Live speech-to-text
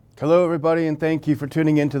Hello, everybody, and thank you for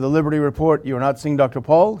tuning in to the Liberty Report. You are not seeing Dr.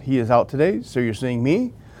 Paul. He is out today, so you're seeing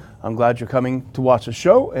me. I'm glad you're coming to watch the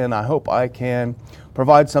show, and I hope I can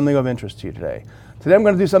provide something of interest to you today. Today I'm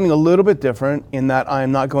going to do something a little bit different in that I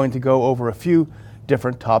am not going to go over a few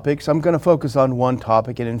different topics. I'm going to focus on one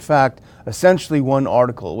topic, and in fact, essentially one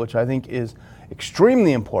article, which I think is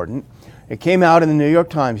extremely important. It came out in the New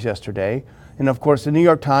York Times yesterday, and of course the New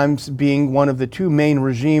York Times being one of the two main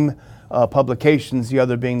regime publications, the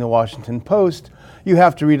other being the Washington Post, you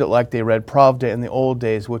have to read it like they read Pravda in the old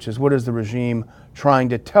days, which is what is the regime trying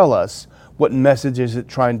to tell us, what message is it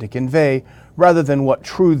trying to convey, rather than what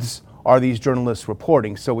truths are these journalists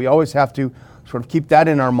reporting. So we always have to sort of keep that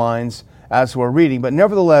in our minds as we're reading. But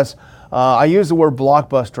nevertheless, I use the word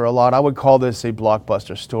blockbuster a lot. I would call this a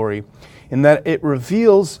blockbuster story in that it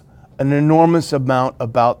reveals an enormous amount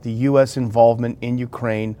about the U.S. involvement in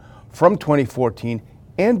Ukraine from 2014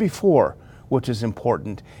 and before, which is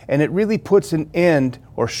important. And it really puts an end,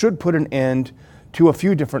 or should put an end, to a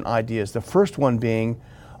few different ideas. The first one being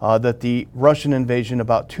that the Russian invasion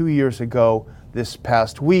about 2 years ago this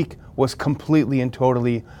past week was completely and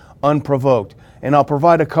totally unprovoked. And I'll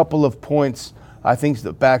provide a couple of points, I think,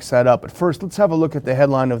 that backs that up. But first, let's have a look at the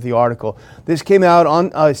headline of the article. This came out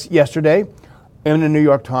on yesterday in the New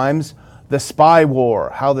York Times, The Spy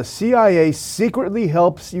War, How the CIA Secretly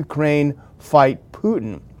Helps Ukraine Fight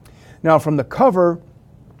Putin. Now, from the cover,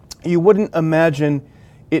 you wouldn't imagine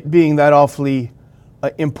it being that awfully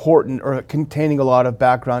important or containing a lot of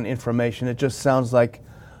background information. It just sounds like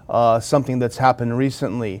something that's happened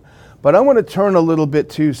recently. But I want to turn a little bit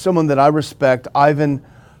to someone that I respect, Ivan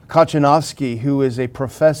Kachinovsky, who is a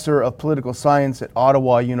professor of political science at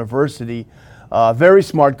Ottawa University. Very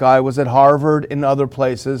smart guy, was at Harvard and other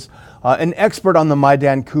places, an expert on the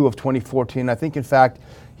Maidan coup of 2014. I think, in fact,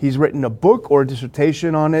 he's written a book or a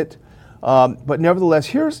dissertation on it. But nevertheless,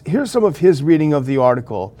 here's some of his reading of the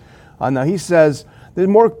article. Now he says, there's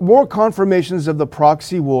more confirmations of the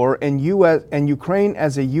proxy war and Ukraine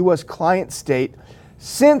as a U.S. client state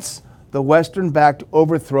since the Western-backed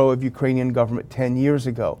overthrow of Ukrainian government 10 years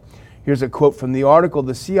ago. Here's a quote from the article.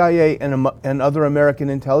 The CIA and other American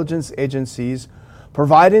intelligence agencies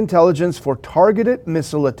provide intelligence for targeted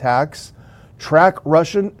missile attacks, track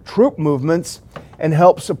Russian troop movements, and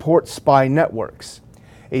help support spy networks.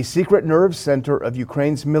 A secret nerve center of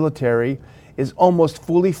Ukraine's military is almost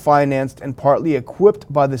fully financed and partly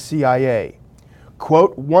equipped by the CIA.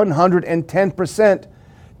 Quote, 110%,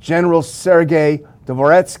 General Sergei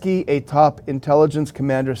Dvoretsky, a top intelligence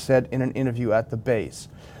commander, said in an interview at the base.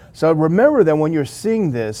 So remember that when you're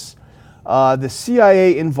seeing this, the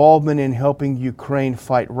CIA involvement in helping Ukraine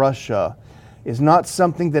fight Russia is not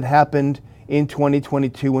something that happened in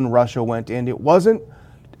 2022 when Russia went in. It wasn't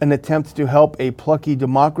an attempt to help a plucky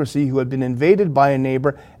democracy who had been invaded by a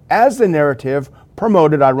neighbor, as the narrative,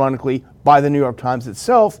 promoted ironically by the New York Times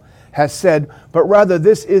itself, has said, but rather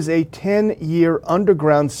this is a 10-year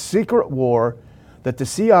underground secret war that the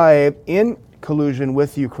CIA, in collusion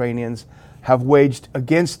with the Ukrainians, have waged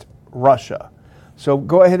against Russia. So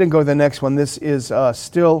go ahead and go to the next one. This is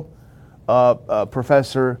still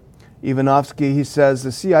Professor Ivanovsky. He says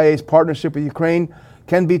the CIA's partnership with Ukraine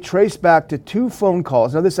can be traced back to two phone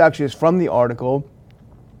calls. Now, this actually is from the article.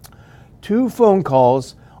 Two phone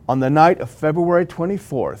calls on the night of February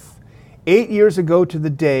 24th, 8 years ago to the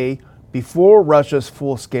day before Russia's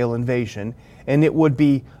full-scale invasion. And it would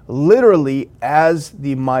be literally as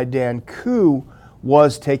the Maidan coup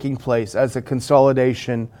was taking place, as the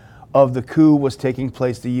consolidation of the coup was taking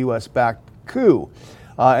place, the U.S.-backed coup.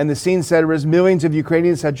 And the scene setter is millions of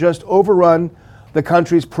Ukrainians had just overrun the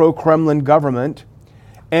country's pro-Kremlin government,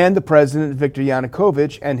 and the president, Viktor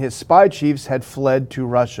Yanukovych, and his spy chiefs had fled to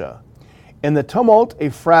Russia. In the tumult, a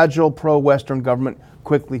fragile pro-Western government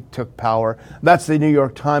quickly took power. That's the New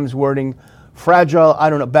York Times wording. Fragile, I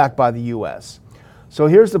don't know, backed by the U.S. So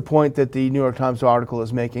here's the point that the New York Times article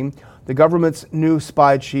is making. The government's new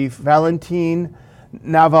spy chief, Valentin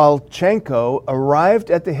Navalchenko, arrived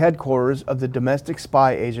at the headquarters of the domestic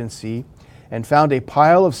spy agency and found a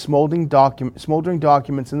pile of smoldering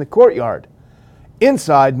documents in the courtyard.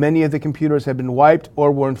 Inside, many of the computers had been wiped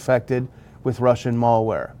or were infected with Russian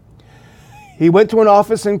malware. He went to an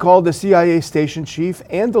office and called the CIA station chief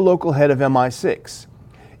and the local head of MI6.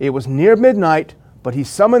 It was near midnight, but he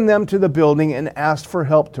summoned them to the building and asked for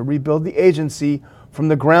help to rebuild the agency from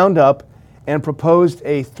the ground up and proposed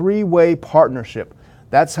a three-way partnership.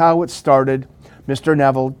 That's how it started, Mr.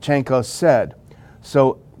 Navalchenko said.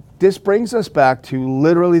 So this brings us back to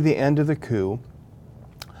literally the end of the coup.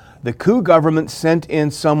 The coup government sent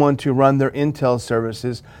in someone to run their intel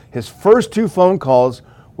services. His first two phone calls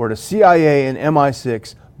were to CIA and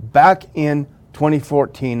MI6 back in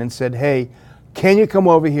 2014 and said, hey, can you come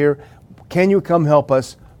over here? Can you come help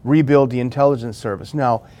us rebuild the intelligence service?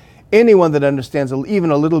 Now, anyone that understands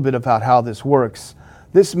even a little bit about how this works,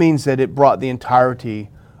 this means that it brought the entirety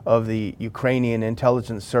of the Ukrainian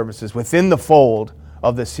intelligence services within the fold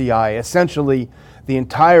of the CIA. Essentially, the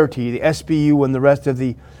entirety, the SBU and the rest of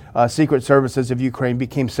the secret services of Ukraine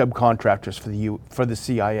became subcontractors for the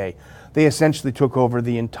CIA. They essentially took over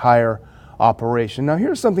the entire operation. Now,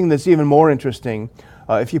 here's something that's even more interesting.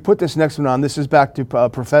 If you put this next one on, this is back to a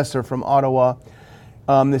professor from Ottawa.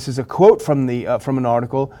 This is a quote from an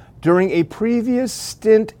article. During a previous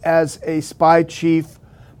stint as a spy chief,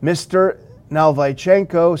 Mr.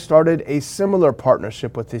 Nalvaychenko started a similar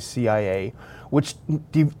partnership with the CIA, which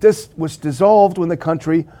was dissolved when the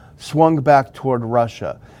country swung back toward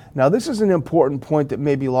Russia. Now, this is an important point that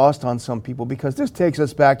may be lost on some people because this takes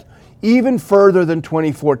us back even further than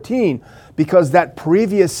 2014, because that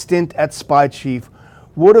previous stint at spy chief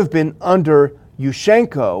would have been under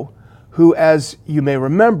Yushchenko, who, as you may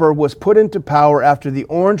remember, was put into power after the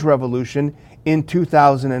Orange Revolution in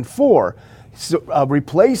 2004,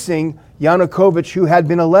 replacing Yanukovych, who had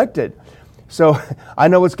been elected. So I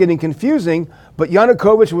know it's getting confusing, but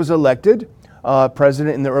Yanukovych was elected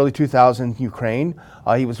president in the early 2000s in Ukraine.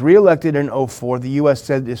 He was reelected in 2004. The U.S.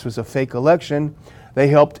 said this was a fake election. They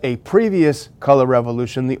helped a previous color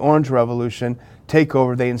revolution, the Orange Revolution, take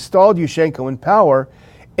over. They installed Yushchenko in power,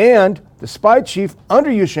 and the spy chief under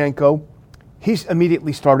Yushchenko, he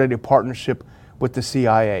immediately started a partnership with the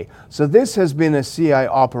CIA. So this has been a CIA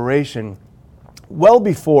operation well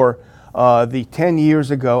before the 10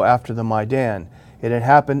 years ago after the Maidan. It had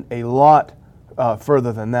happened a lot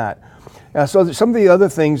further than that. So some of the other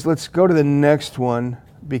things, let's go to the next one,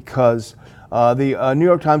 because the New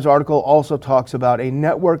York Times article also talks about a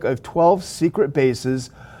network of 12 secret bases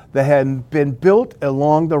that had been built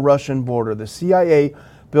along the Russian border. The CIA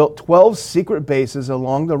built 12 secret bases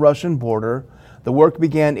along the Russian border. The work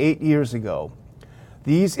began 8 years ago.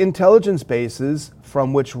 These intelligence bases,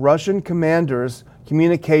 from which Russian commanders'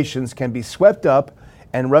 communications can be swept up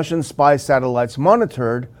and Russian spy satellites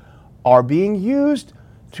monitored, are being used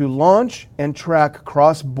to launch and track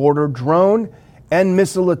cross-border drone and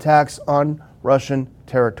missile attacks on Russian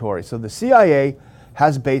territory. So the CIA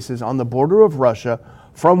has bases on the border of Russia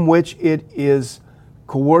from which it is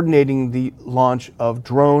coordinating the launch of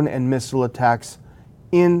drone and missile attacks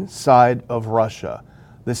inside of Russia.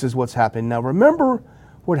 This is what's happening. Now, remember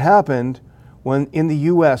what happened when in the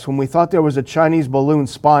U.S. when we thought there was a Chinese balloon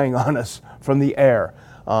spying on us from the air.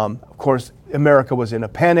 Of course, America was in a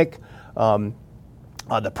panic.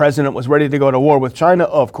 The president was ready to go to war with China,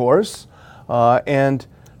 of course. And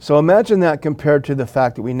so imagine that compared to the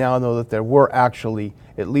fact that we now know that there were actually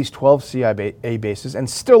at least 12 CIA bases, and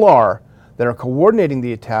still are, that are coordinating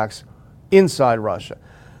the attacks inside Russia.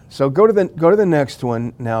 So go to the next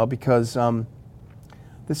one now, because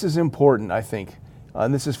this is important, I think.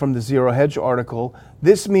 And this is from the Zero Hedge article.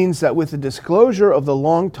 This means that with the disclosure of the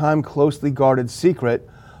long-time closely guarded secret,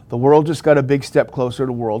 the world just got a big step closer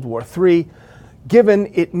to World War III. Given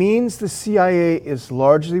it means the CIA is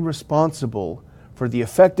largely responsible for the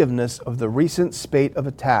effectiveness of the recent spate of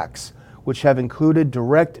attacks, which have included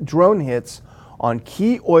direct drone hits on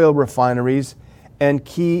key oil refineries and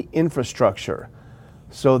key infrastructure.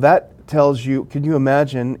 So that tells you, can you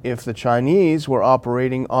imagine if the Chinese were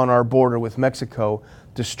operating on our border with Mexico,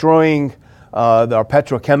 destroying our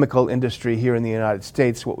petrochemical industry here in the United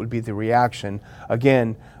States, what would be the reaction?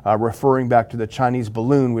 Again, referring back to the Chinese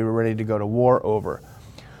balloon we were ready to go to war over.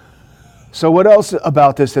 So what else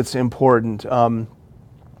about this that's important? Put on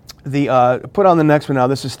the next one now.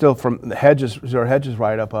 This is still from the Hedges, Zero Hedges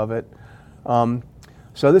write-up of it.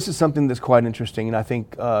 So this is something that's quite interesting, and I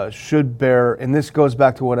think should bear, and this goes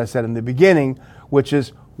back to what I said in the beginning, which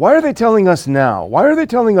is, why are they telling us now? Why are they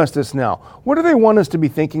telling us this now? What do they want us to be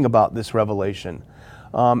thinking about this revelation?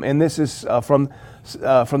 And this is from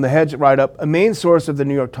the Hedge write-up, a main source of the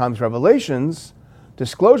New York Times revelations,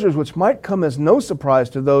 disclosures which might come as no surprise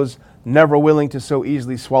to those never willing to so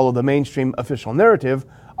easily swallow the mainstream official narrative,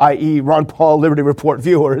 i.e. Ron Paul Liberty Report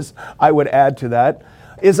viewers, I would add to that,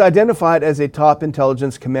 is identified as a top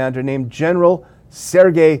intelligence commander named General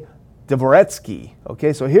Sergei Dvoretsky.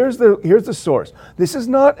 Okay, so here's the source. This is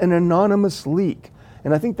not an anonymous leak,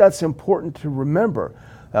 and I think that's important to remember,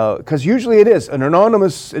 because usually it is. An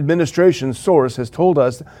anonymous administration source has told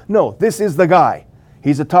us, no, this is the guy.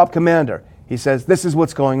 He's a top commander. He says, this is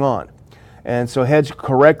what's going on. And so Hedge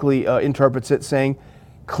correctly interprets it, saying,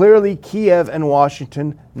 clearly Kiev and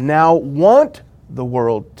Washington now want the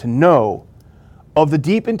world to know of the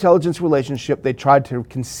deep intelligence relationship they tried to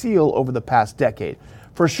conceal over the past decade.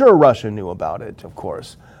 For sure, Russia knew about it, of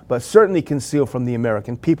course, but certainly concealed from the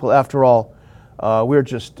American people. After all, we're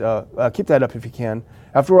just, keep that up if you can.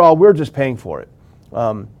 After all, we're just paying for it.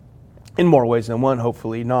 In more ways than one,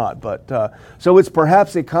 hopefully not. But so it's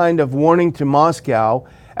perhaps a kind of warning to Moscow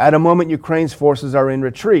at a moment Ukraine's forces are in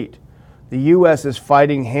retreat. The U.S. is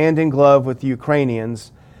fighting hand in glove with the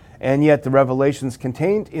Ukrainians, and yet the revelations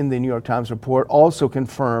contained in the New York Times report also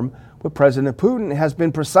confirm what President Putin has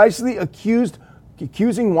been precisely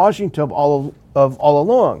accusing Washington of all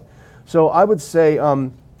along. So I would say,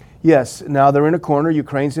 yes, now they're in a corner,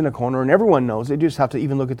 Ukraine's in a corner, and everyone knows. They just have to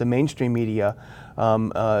even look at the mainstream media,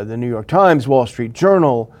 the New York Times, Wall Street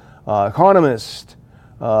Journal, Economist,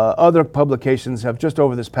 other publications have just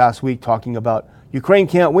over this past week talking about Ukraine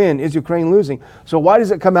can't win. Is Ukraine losing? So why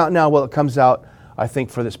does it come out now? Well, it comes out, I think,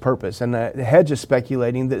 for this purpose. And the Hedge is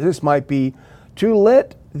speculating that this might be to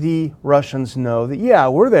let the Russians know that, yeah,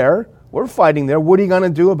 we're there, we're fighting there, what are you going to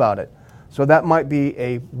do about it? So that might be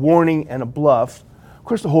a warning and a bluff. Of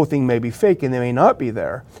course, the whole thing may be fake and they may not be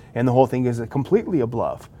there, and the whole thing is completely a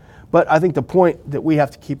bluff. But I think the point that we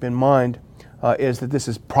have to keep in mind is that this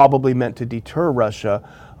is probably meant to deter Russia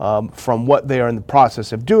from what they are in the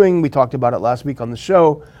process of doing. We talked about it last week on the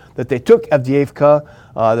show, that they took Avdiivka.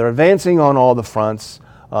 They're advancing on all the fronts.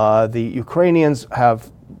 The Ukrainians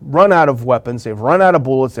have run out of weapons. They've run out of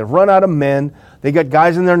bullets. They've run out of men. They got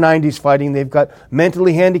guys in their 90s fighting. They've got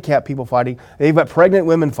mentally handicapped people fighting. They've got pregnant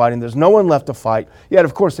women fighting. There's no one left to fight. Yet,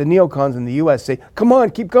 of course, the neocons in the U.S. say, come on,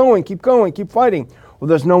 keep going, keep going, keep fighting. Well,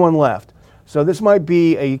 there's no one left. So this might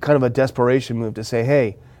be a kind of a desperation move to say,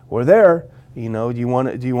 hey, we're there. You know, do you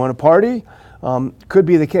want to party? Could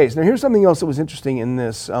be the case. Now, here's something else that was interesting in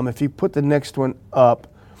this. If you put the next one up,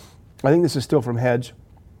 I think this is still from Hedge.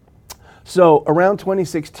 So around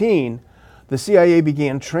 2016, the CIA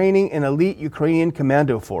began training an elite Ukrainian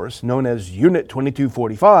commando force known as Unit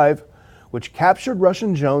 2245, which captured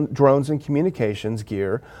Russian drones and communications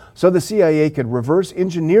gear so the CIA could reverse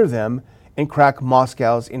engineer them and crack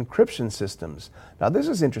Moscow's encryption systems. Now, this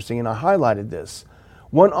is interesting, and I highlighted this.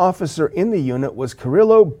 One officer in the unit was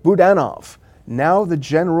Kyrylo Budanov, now the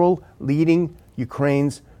general leading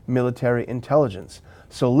Ukraine's military intelligence.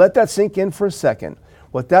 So let that sink in for a second.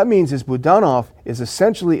 What that means is Budanov is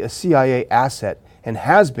essentially a CIA asset and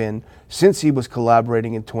has been since he was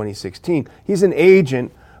collaborating in 2016. He's an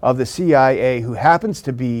agent of the CIA who happens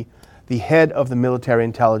to be the head of the military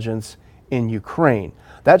intelligence in Ukraine.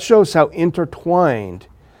 That shows how intertwined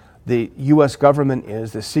the U.S. government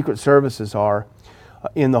is, the secret services are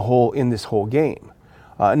in this whole game.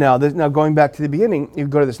 Now going back to the beginning, you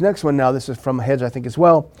go to this next one. Now this is from Hedge, I think, as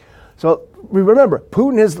well. So we remember,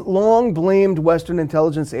 Putin has long blamed Western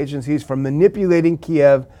intelligence agencies for manipulating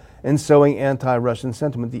Kiev and sowing anti-Russian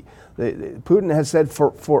sentiment. Putin has said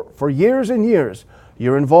for years and years,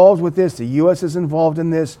 you're involved with this, the U.S. is involved in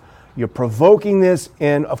this, you're provoking this,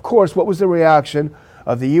 and of course, what was the reaction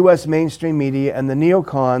of the U.S. mainstream media and the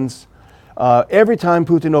neocons every time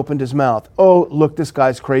Putin opened his mouth? Oh, look, this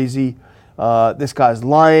guy's crazy, this guy's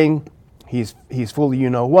lying, he's full of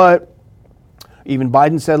you-know-what. Even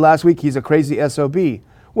Biden said last week he's a crazy SOB.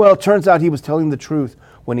 Well, it turns out he was telling the truth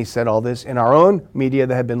when he said all this. In our own media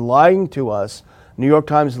that had been lying to us, New York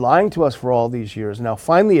Times lying to us for all these years, now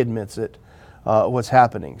finally admits it, what's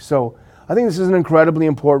happening. So I think this is an incredibly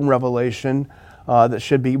important revelation that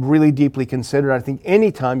should be really deeply considered. I think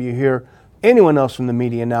anytime you hear anyone else from the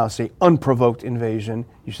media now say unprovoked invasion,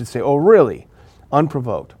 you should say, oh, really?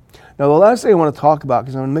 Unprovoked. Now, the last thing I want to talk about,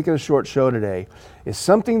 because I'm going to make it a short show today, is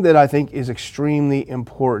something that I think is extremely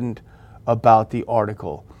important about the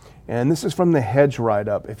article. And this is from the Hedge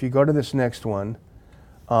write-up. If you go to this next one,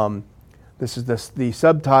 this is the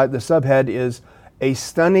subhead is a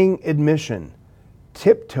stunning admission,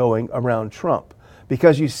 tiptoeing around Trump.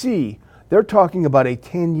 Because you see, they're talking about a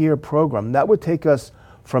 10-year program. That would take us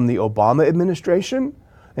from the Obama administration,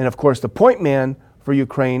 and of course the point man for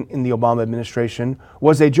Ukraine in the Obama administration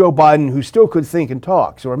was a Joe Biden who still could think and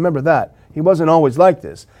talk. So remember that. He wasn't always like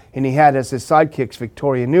this. And he had as his sidekicks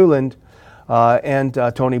Victoria Nuland and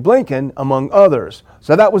Tony Blinken, among others.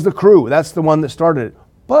 So that was the crew. That's the one that started it.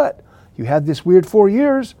 But you had this weird 4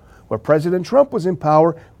 years where President Trump was in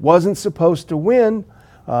power, wasn't supposed to win.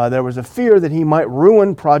 There was a fear that he might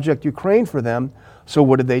ruin Project Ukraine for them. So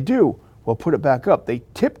what did they do? Well, put it back up. They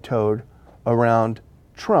tiptoed around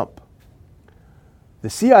Trump. The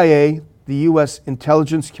CIA, the U.S.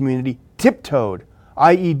 intelligence community, tiptoed,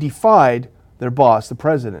 i.e. defied their boss, the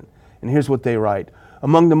president. And here's what they write.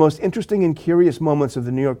 Among the most interesting and curious moments of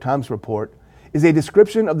the New York Times report is a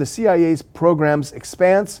description of the CIA's program's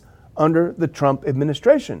expanse under the Trump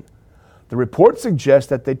administration. The report suggests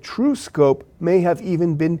that the true scope may have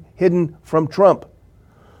even been hidden from Trump.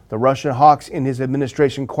 The Russian hawks in his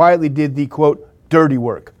administration quietly did the, quote, dirty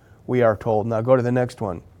work, we are told. Now go to the next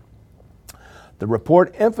one. The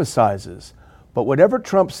report emphasizes, but whatever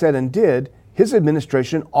Trump said and did, his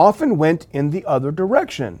administration often went in the other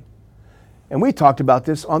direction. And we talked about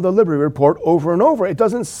this on the Liberty Report over and over. It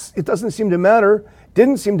doesn't seem to matter,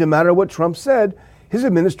 didn't seem to matter what Trump said. His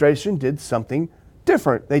administration did something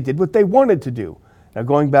different. They did what they wanted to do. Now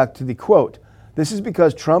going back to the quote, this is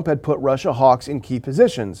because Trump had put Russia hawks in key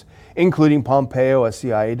positions, including Pompeo as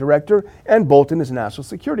CIA director and Bolton as national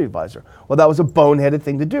security advisor. Well, that was a boneheaded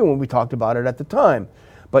thing to do when we talked about it at the time.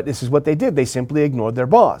 But this is what they did. They simply ignored their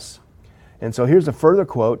boss. And so here's a further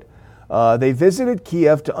quote. They visited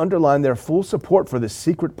Kiev to underline their full support for this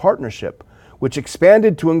secret partnership, which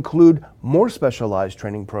expanded to include more specialized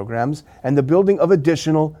training programs and the building of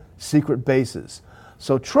additional secret bases.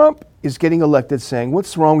 So Trump is getting elected saying,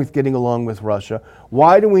 what's wrong with getting along with Russia?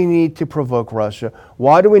 Why do we need to provoke Russia?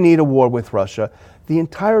 Why do we need a war with Russia? The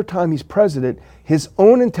entire time he's president, his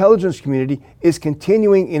own intelligence community is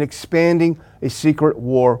continuing in expanding a secret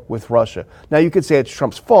war with Russia. Now you could say it's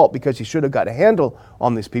Trump's fault because he should have got a handle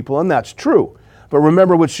on these people, and that's true. But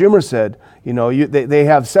remember what Schumer said, they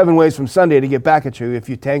have 7 ways from Sunday to get back at you if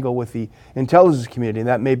you tangle with the intelligence community, and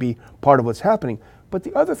that may be part of what's happening. But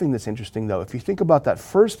the other thing that's interesting, though, if you think about that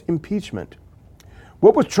first impeachment,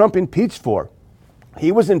 what was Trump impeached for?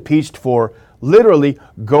 He was impeached for literally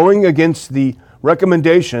going against the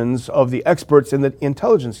recommendations of the experts in the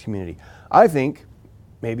intelligence community. I think,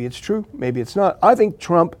 maybe it's true, maybe it's not, I think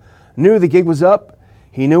Trump knew the gig was up,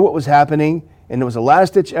 he knew what was happening, and it was a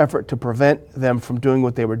last-ditch effort to prevent them from doing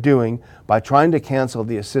what they were doing by trying to cancel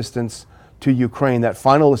the assistance to Ukraine, that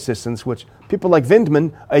final assistance, which people like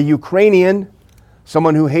Vindman, a Ukrainian,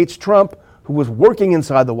 someone who hates Trump, who was working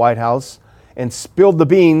inside the White House and spilled the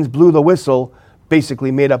beans, blew the whistle,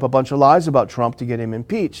 basically made up a bunch of lies about Trump to get him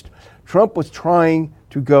impeached. Trump was trying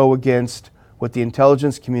to go against what the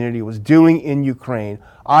intelligence community was doing in Ukraine,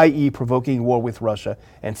 i.e. provoking war with Russia.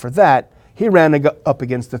 And for that, he ran up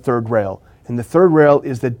against the third rail. And the third rail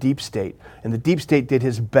is the deep state. And the deep state did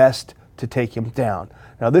his best to take him down.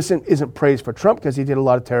 Now, this isn't praise for Trump because he did a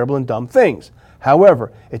lot of terrible and dumb things.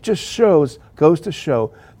 However, it just goes to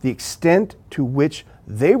show the extent to which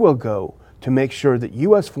they will go to make sure that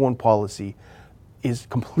U.S. foreign policy is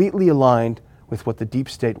completely aligned with what the deep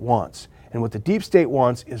state wants. And what the deep state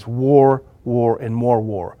wants is war, war, and more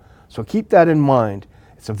war. So keep that in mind.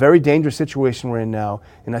 It's a very dangerous situation we're in now,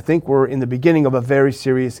 and I think we're in the beginning of a very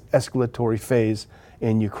serious escalatory phase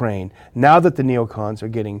in Ukraine, now that the neocons are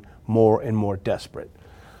getting more and more desperate.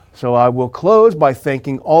 So I will close by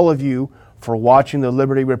thanking all of you for watching the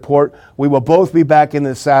Liberty Report. We will both be back in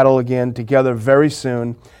the saddle again together very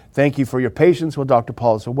soon. Thank you for your patience while Dr.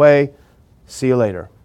 Paul is away. See you later.